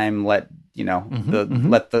time, let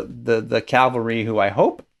the cavalry, who I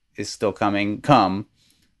hope is still come,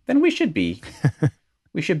 then we should be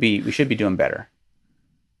doing better.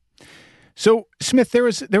 So, Smith, there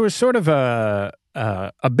was sort of a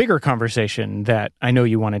bigger conversation that I know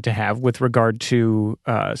you wanted to have with regard to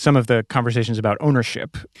some of the conversations about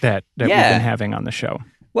ownership that we've been having on the show.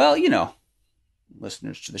 Well,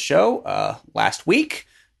 listeners to the show last week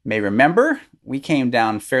may remember we came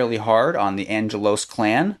down fairly hard on the Angelos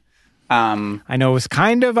clan. I know it was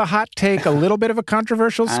kind of a hot take, a little bit of a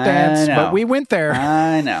controversial stance, but we went there.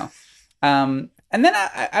 I know. And then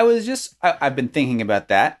I've been thinking about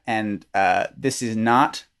that, and this is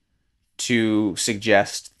not to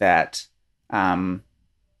suggest that I've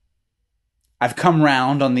come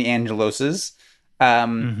round on the Angeloses,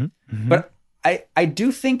 but I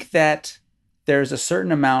do think that there's a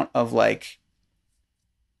certain amount of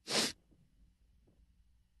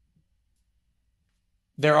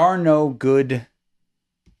there are no good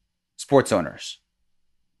sports owners.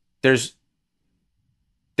 There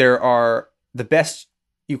are, the best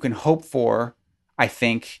you can hope for, I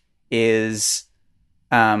think, is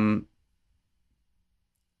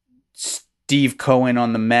Steve Cohen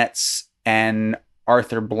on the Mets and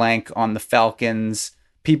Arthur Blank on the Falcons,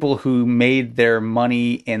 people who made their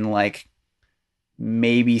money in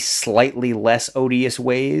maybe slightly less odious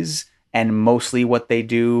ways, and mostly what they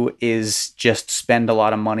do is just spend a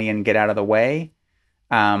lot of money and get out of the way,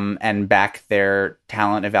 and back their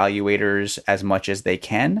talent evaluators as much as they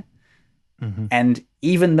can. And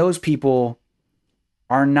even those people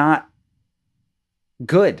are not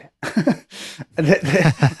good.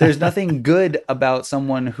 There's nothing good about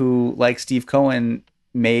someone who, like Steve Cohen,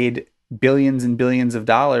 made billions and billions of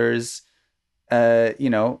dollars,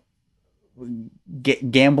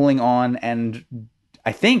 gambling on and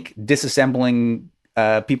I think disassembling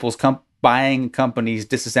buying companies,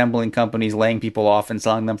 disassembling companies, laying people off and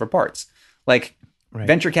selling them for parts.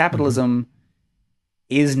 Venture capitalism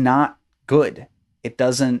is not good. It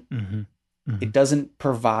doesn't it doesn't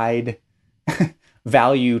provide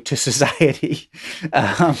value to society.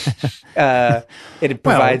 It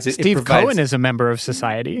provides. Steve Cohen is a member of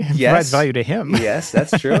society. It provides value to him. Yes,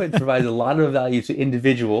 that's true. It provides a lot of value to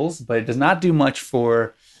individuals, but it does not do much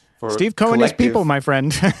for Steve Cohen is people, my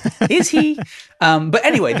friend. Is he? But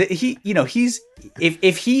anyway, he's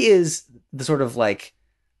if he is the sort of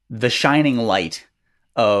the shining light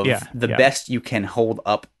of the best you can hold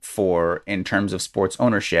up for in terms of sports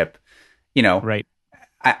ownership, right.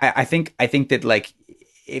 I think that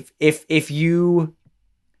if you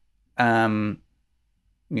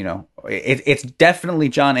it's definitely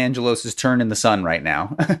John Angelos' turn in the sun right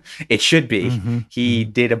now. It should be. He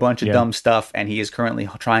did a bunch of dumb stuff, and he is currently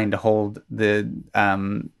trying to hold the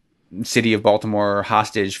city of Baltimore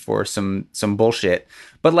hostage for some bullshit.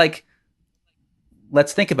 But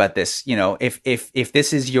let's think about this. If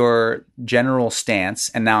this is your general stance,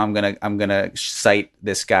 and now I'm gonna cite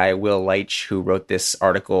this guy Will Leitch, who wrote this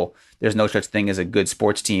article. There's no such thing as a good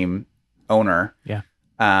sports team owner. Yeah.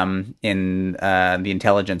 In the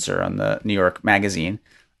Intelligencer on the New York Magazine.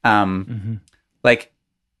 If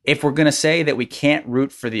we're gonna say that we can't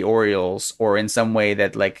root for the Orioles, or in some way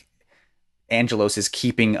that Angelos is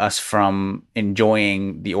keeping us from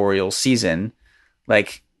enjoying the Orioles season,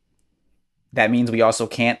 that means we also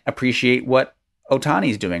can't appreciate what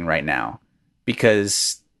Ohtani's doing right now,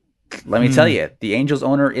 because let me tell you, the Angels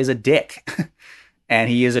owner is a dick. And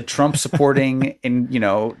he is a Trump supporting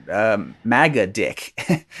MAGA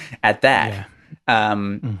dick at that.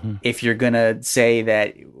 Yeah. If you're going to say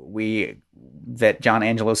that John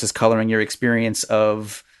Angelos is coloring your experience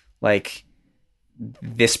of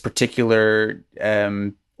this particular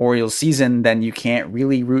Orioles season, then you can't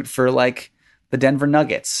really root for the Denver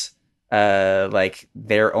Nuggets,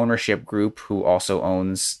 their ownership group, who also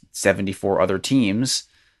owns 74 other teams,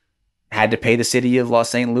 had to pay the city of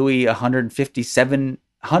St. Louis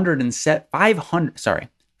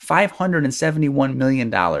 $571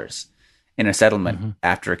 million in a settlement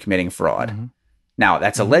after committing fraud. Now,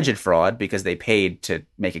 that's alleged fraud because they paid to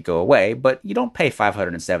make it go away, but you don't pay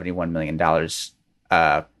 $571 million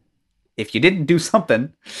if you didn't do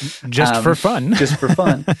something just for fun. Just for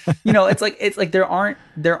fun. It's like there aren't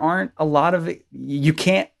a lot of you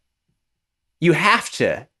have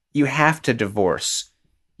to divorce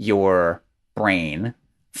your brain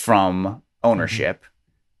from ownership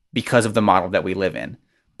because of the model that we live in.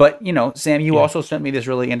 But, Sam, you also sent me this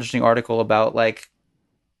really interesting article about like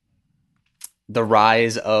the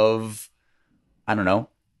rise of, I don't know,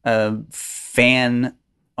 fan-owned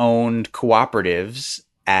cooperatives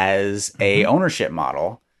as a ownership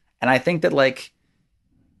model. And I think that like,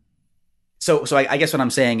 so I guess what I'm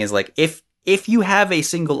saying is like, if you have a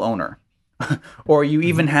single owner or you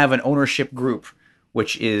even have an ownership group,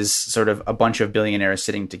 which is sort of a bunch of billionaires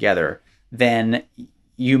sitting together, then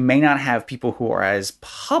you may not have people who are as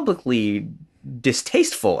publicly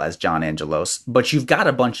distasteful as John Angelos, but you've got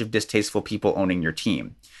a bunch of distasteful people owning your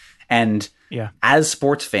team. And as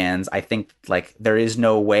sports fans, I think like there is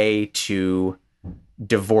no way to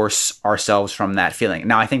divorce ourselves from that feeling.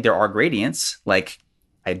 Now, I think there are gradients. Like,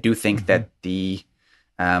 I do think that the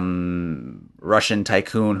Russian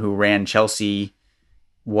tycoon who ran Chelsea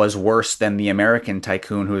was worse than the American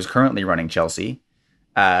tycoon who is currently running Chelsea.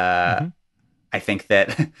 I think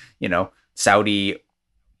that, Saudi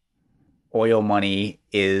oil money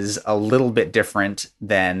is a little bit different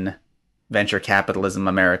than venture capitalism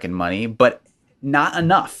American money, but not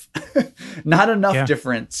enough. Not enough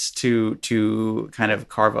difference to kind of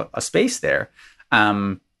carve a space there.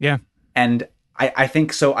 And I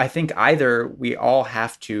think so. I think either we all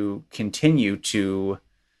have to continue to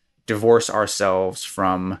divorce ourselves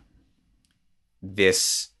from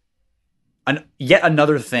this yet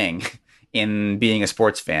another thing in being a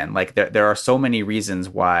sports fan. Like there are so many reasons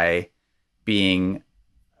why being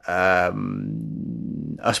a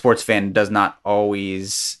sports fan does not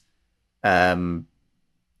always align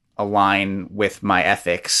with my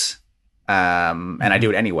ethics, and I do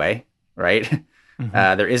it anyway, right?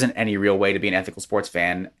 There isn't any real way to be an ethical sports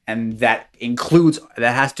fan, and that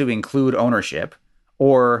has to include ownership,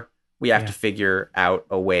 or we have to figure out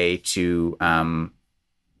a way to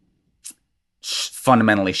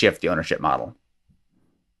fundamentally shift the ownership model.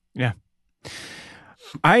 Yeah,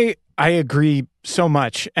 I agree so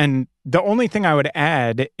much, and the only thing I would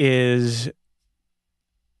add is,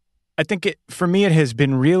 I think for me it has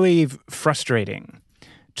been really frustrating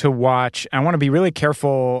to watch. I want to be really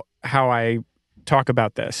careful how I talk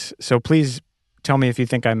about this, so please tell me if you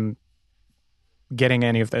think I'm getting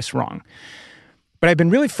any of this wrong. But I've been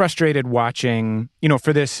really frustrated watching,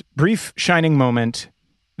 for this brief shining moment,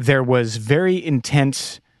 there was very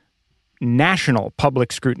intense national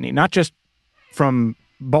public scrutiny, not just from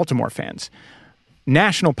Baltimore fans,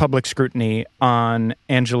 national public scrutiny on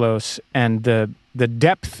Angelos and the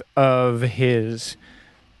depth of his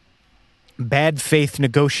bad faith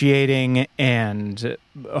negotiating and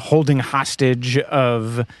holding hostage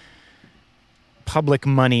of public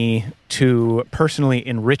money to personally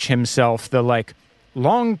enrich himself, the like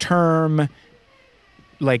long-term,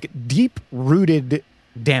 like deep-rooted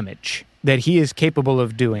damage that he is capable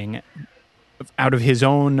of doing out of his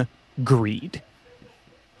own greed.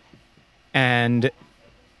 And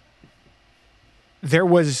there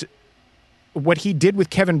was, what he did with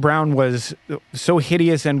Kevin Brown was so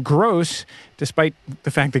hideous and gross, despite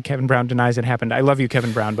the fact that Kevin Brown denies it happened. I love you,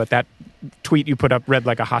 Kevin Brown, but that tweet you put up read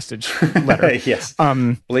like a hostage letter. Yes.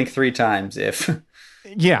 Blink 3 times if.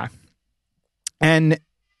 Yeah. And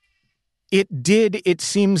it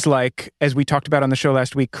seems like, as we talked about on the show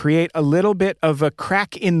last week, create a little bit of a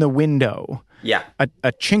crack in the window. Yeah.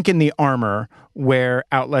 A chink in the armor where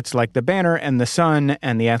outlets like The Banner and The Sun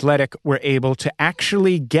and The Athletic were able to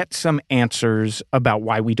actually get some answers about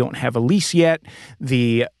why we don't have a lease yet,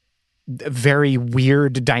 the very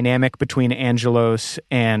weird dynamic between Angelos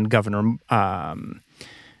and Governor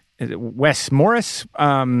Wes Morris.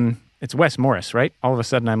 It's Wes Morris, right? All of a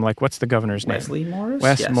sudden I'm like, what's the governor's name? Wesley Morris?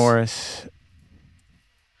 Wes Morris,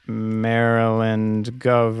 Maryland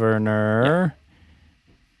governor. Yeah.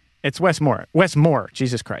 It's Wes Moore. Wes Moore.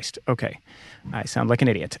 Jesus Christ. Okay. I sound like an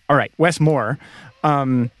idiot. All right. Wes Moore.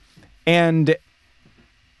 And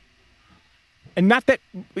not that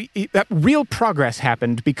real progress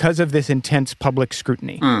happened because of this intense public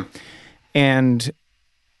scrutiny. And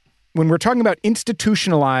when we're talking about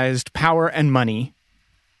institutionalized power and money,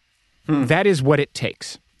 that is what it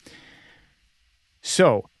takes.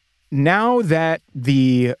 So now that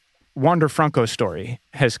the Wander Franco story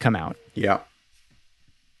has come out,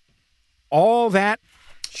 all that,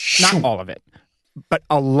 not all of it, but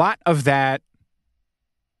a lot of that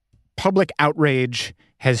public outrage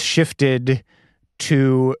has shifted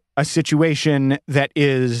to a situation that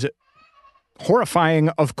is horrifying,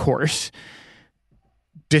 of course,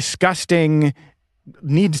 disgusting,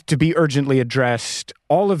 needs to be urgently addressed,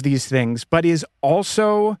 all of these things, but is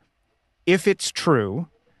also, if it's true,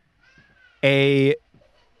 a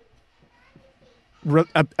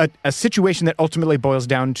a situation that ultimately boils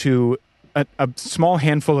down to a small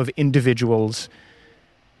handful of individuals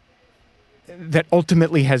that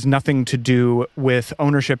ultimately has nothing to do with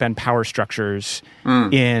ownership and power structures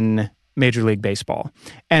in Major League Baseball.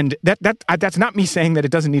 And that's not me saying that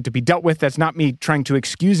it doesn't need to be dealt with. That's not me trying to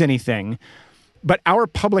excuse anything. But our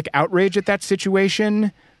public outrage at that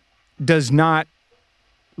situation does not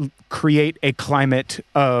create a climate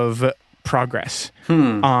of progress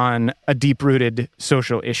on a deep-rooted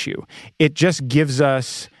social issue. It just gives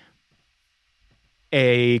us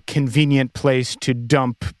a convenient place to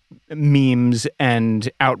dump memes and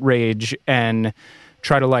outrage and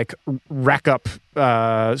try to like rack up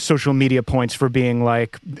social media points for being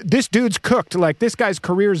like, this dude's cooked, like this guy's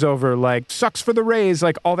career's over, like sucks for the Rays,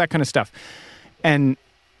 like all that kind of stuff. And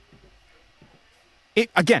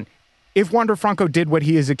again, if Wander Franco did what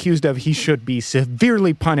he is accused of, he should be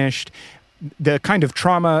severely punished. The kind of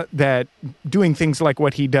trauma that doing things like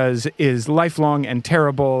what he does is lifelong and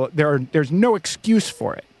terrible. There's no excuse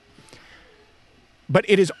for it. But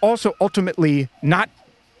it is also ultimately not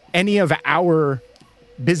any of our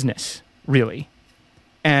business, really.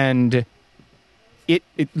 And it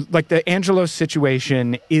like the Angelos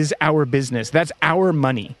situation is our business. That's our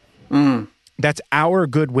money. That's our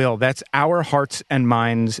goodwill. That's our hearts and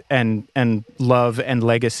minds and love and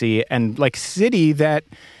legacy and like city that,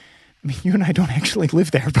 I mean, you and I don't actually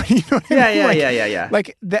live there, but you know what I mean? Yeah.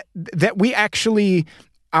 Like that we actually,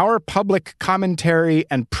 our public commentary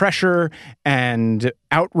and pressure and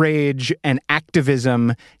outrage and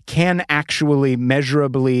activism can actually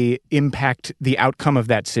measurably impact the outcome of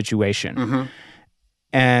that situation.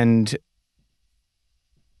 And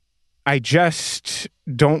I just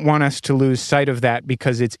don't want us to lose sight of that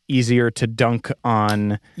because it's easier to dunk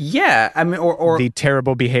on or the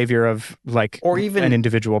terrible behavior of like or even an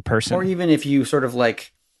individual person. Or even if you sort of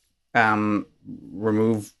like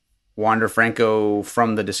remove Wander Franco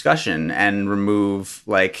from the discussion and remove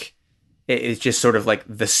like it's just sort of like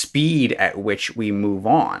the speed at which we move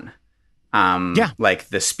on. Like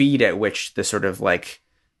the speed at which the sort of like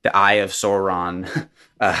the Eye of Sauron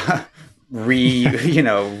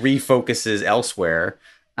refocuses elsewhere,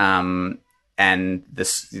 and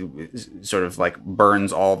this sort of like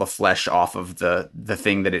burns all the flesh off of the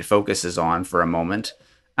thing that it focuses on for a moment.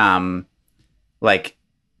 Like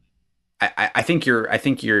I think you're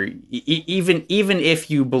even if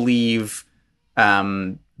you believe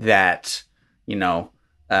that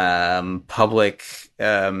public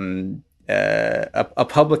a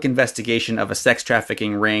public investigation of a sex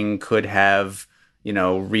trafficking ring could have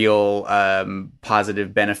real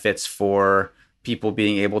positive benefits for people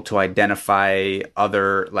being able to identify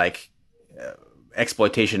other like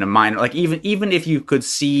exploitation of minor, like even if you could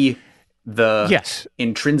see the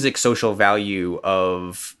intrinsic social value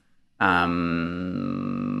of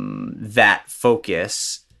that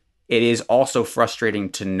focus, it is also frustrating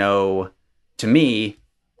to know, to me,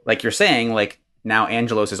 like you're saying, like now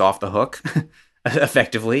Angelos is off the hook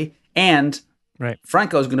effectively, and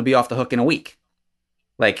Franco is going to be off the hook in a week.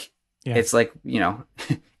 Like, it's like,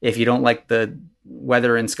 if you don't like the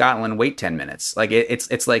weather in Scotland, wait 10 minutes. Like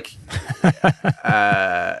it's like,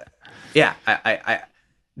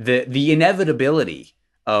 the inevitability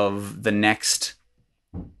of the next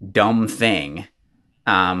dumb thing,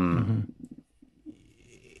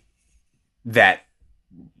 that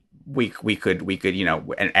we could,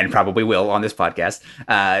 and probably will on this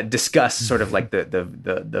podcast, discuss sort of like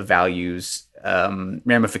the values,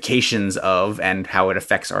 ramifications of, and how it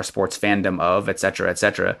affects our sports fandom of, et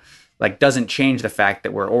cetera, like doesn't change the fact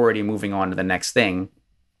that we're already moving on to the next thing.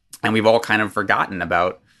 And we've all kind of forgotten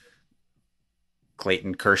about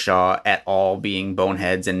Clayton Kershaw et al. Being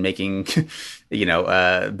boneheads and making,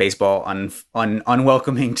 baseball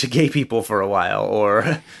unwelcoming to gay people for a while,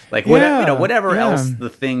 or like whatever else the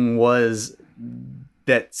thing was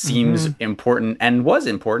that seems important and was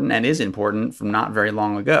important and is important from not very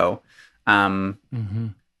long ago. I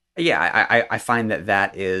find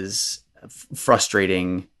that is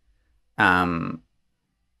frustrating, in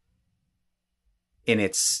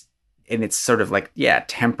its sort of like,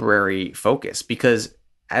 temporary focus, because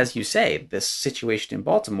as you say, this situation in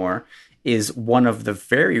Baltimore is one of the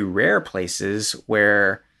very rare places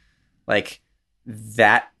where like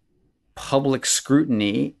that public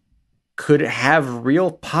scrutiny could have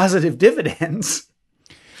real positive dividends.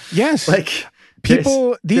 Yes. Like these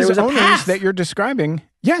owners that you're describing,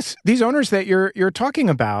 these owners that you're talking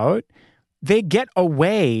about, they get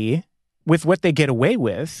away with what they get away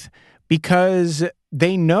with because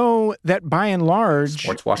they know that by and large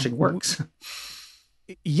sports washing works.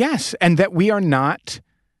 Yes, and that we are not,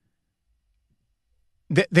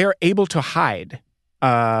 that they're able to hide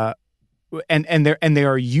and they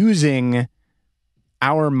are using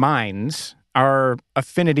our minds, our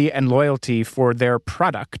affinity and loyalty for their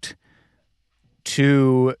product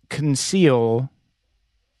to conceal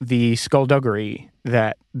the skullduggery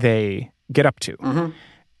that they get up to. Mm-hmm.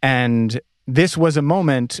 And this was a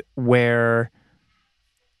moment where,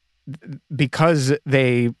 because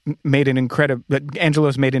Angelos made an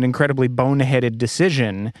incredibly boneheaded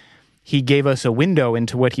decision, he gave us a window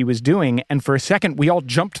into what he was doing. And for a second, we all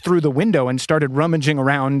jumped through the window and started rummaging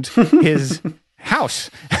around his house.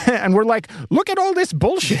 And we're like, look at all this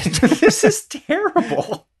bullshit. This is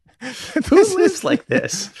terrible. Who lives like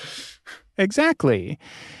this? Exactly.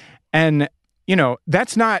 And,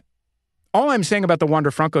 that's not... All I'm saying about the Wander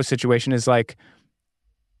Franco situation is, like,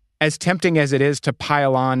 as tempting as it is to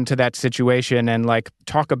pile on to that situation and, like,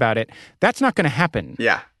 talk about it, that's not going to happen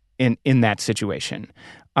in that situation.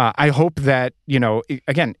 I hope that,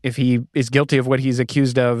 again, if he is guilty of what he's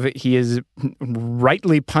accused of, he is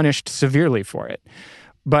rightly punished severely for it.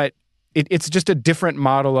 But it's just a different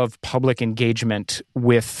model of public engagement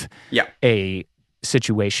with a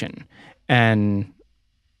situation. And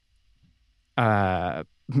I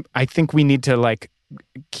think we need to, like,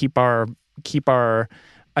 keep our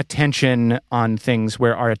attention on things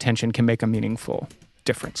where our attention can make a meaningful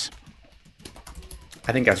difference.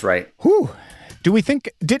 I think that's right. Whew. Do we think...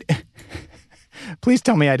 Please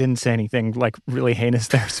tell me I didn't say anything, like, really heinous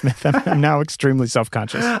there, Smith. I'm now extremely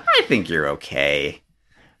self-conscious. I think you're okay.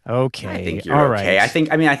 Okay. I think you're all okay.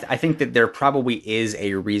 right. I think that there probably is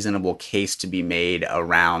a reasonable case to be made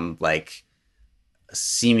around, like,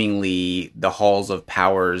 seemingly the halls of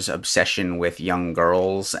power's obsession with young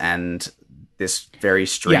girls and this very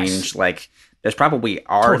strange, like, there's probably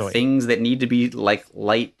are things that need to be, like,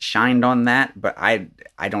 light shined on that, but I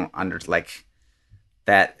don't like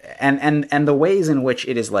that, and the ways in which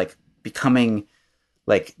it is, like, becoming,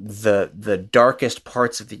 like, the darkest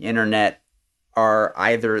parts of the internet are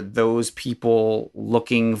either those people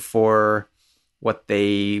looking for what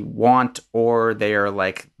they want, or they are,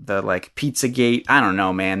 like, the, like, Pizzagate. I don't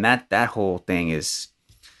know, man. That whole thing is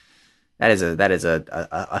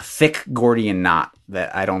a thick Gordian knot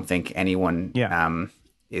that I don't think anyone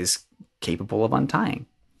is capable of untying.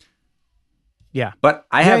 Yeah. But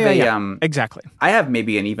I have exactly. I have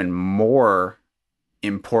maybe an even more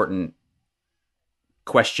important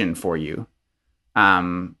question for you.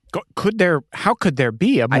 How could there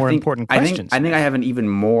be a more important question? I think I have an even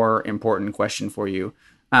more important question for you.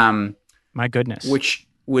 My goodness. Which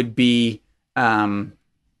would be, what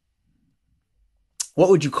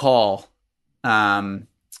would you call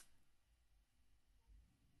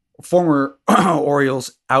former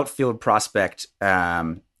Orioles outfield prospect,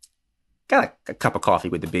 got a cup of coffee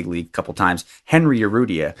with the big league a couple times, Henry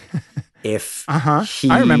Urrutia, if I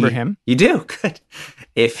remember him. You do? Good.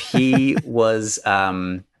 If he was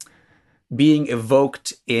being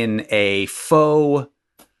evoked in a faux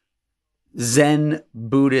Zen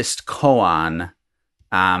Buddhist koan,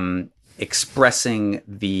 expressing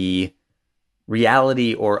the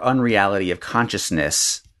reality or unreality of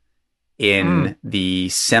consciousness in the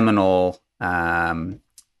seminal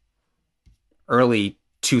early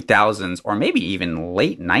 2000s or maybe even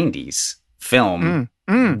late 90s film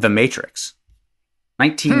The Matrix.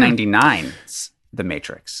 1999's The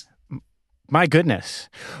Matrix. My goodness.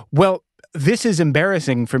 Well, this is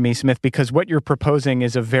embarrassing for me, Smith, because what you're proposing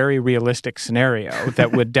is a very realistic scenario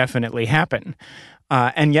that would definitely happen.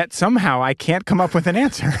 And yet somehow I can't come up with an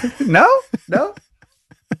answer. No?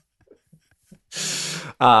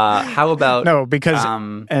 How about... No, because,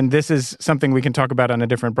 and this is something we can talk about on a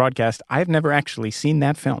different broadcast, I've never actually seen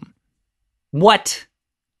that film. What?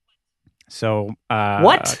 So...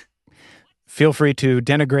 what? Feel free to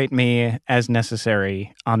denigrate me as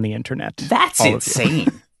necessary on the internet. That's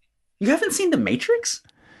insane. You haven't seen The Matrix?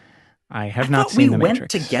 I have not seen The Matrix. We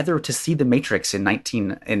went together to see The Matrix and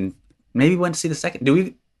maybe went to see the second.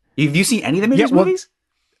 Have you seen any of the Matrix movies?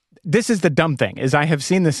 This is the dumb thing, is I have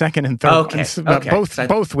seen the second and third ones,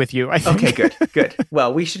 both with you, I think. Okay, good.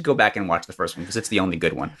 Well, we should go back and watch the first one because it's the only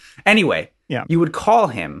good one. Anyway, you would call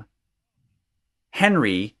him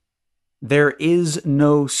Henry, there is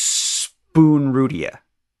no Spoon Rudia.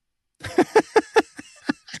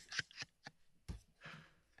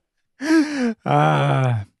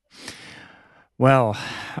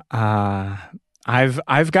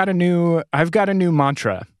 I've got a new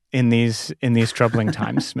mantra in these troubling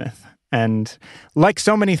times, Smith. And like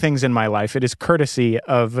so many things in my life, it is courtesy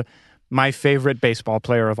of my favorite baseball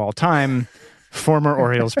player of all time, former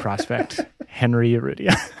Orioles prospect Henry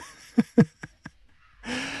Urrutia.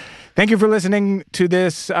 Thank you for listening to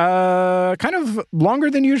this kind of longer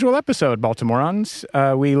than usual episode, Baltimoreans.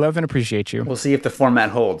 We love and appreciate you. We'll see if the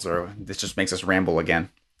format holds or this just makes us ramble again.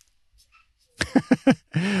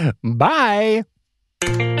 Bye.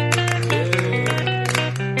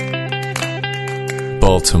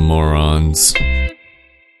 Baltimoreans.